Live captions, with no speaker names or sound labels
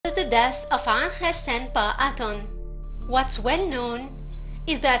after the death of Ankhesenpa Aton. What's well known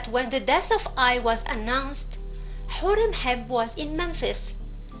is that when the death of Ai was announced, Horemheb was in Memphis,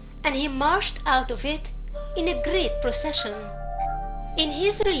 and he marched out of it in a great procession. In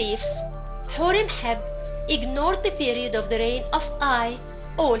his reliefs, Horemheb ignored the period of the reign of Ai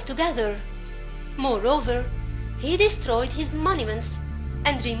altogether. Moreover, he destroyed his monuments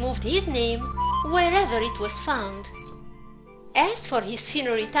and removed his name wherever it was found. As for his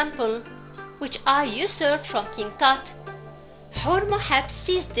funerary temple, which Ai usurped from King Tut, Horemheb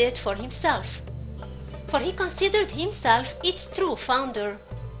seized it for himself, for he considered himself its true founder.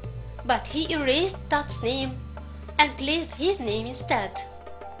 But he erased Tut's name and placed his name instead.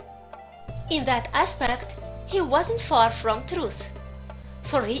 In that aspect, he wasn't far from truth,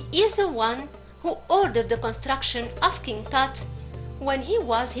 for he is the one who ordered the construction of King Tut when he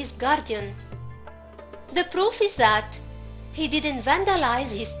was his guardian. The proof is that he didn't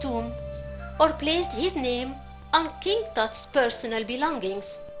vandalize his tomb or placed his name on King Tut's personal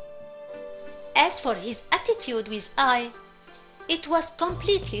belongings. As for his attitude with Ai, it was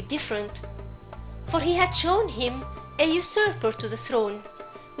completely different, for he had shown him a usurper to the throne,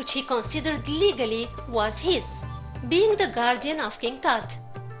 which he considered legally was his, being the guardian of King Tut.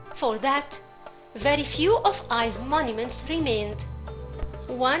 For that, very few of Ai's monuments remained.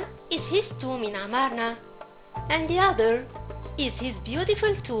 One is his tomb in Amarna, and the other is his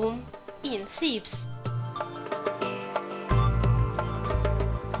beautiful tomb in Thebes.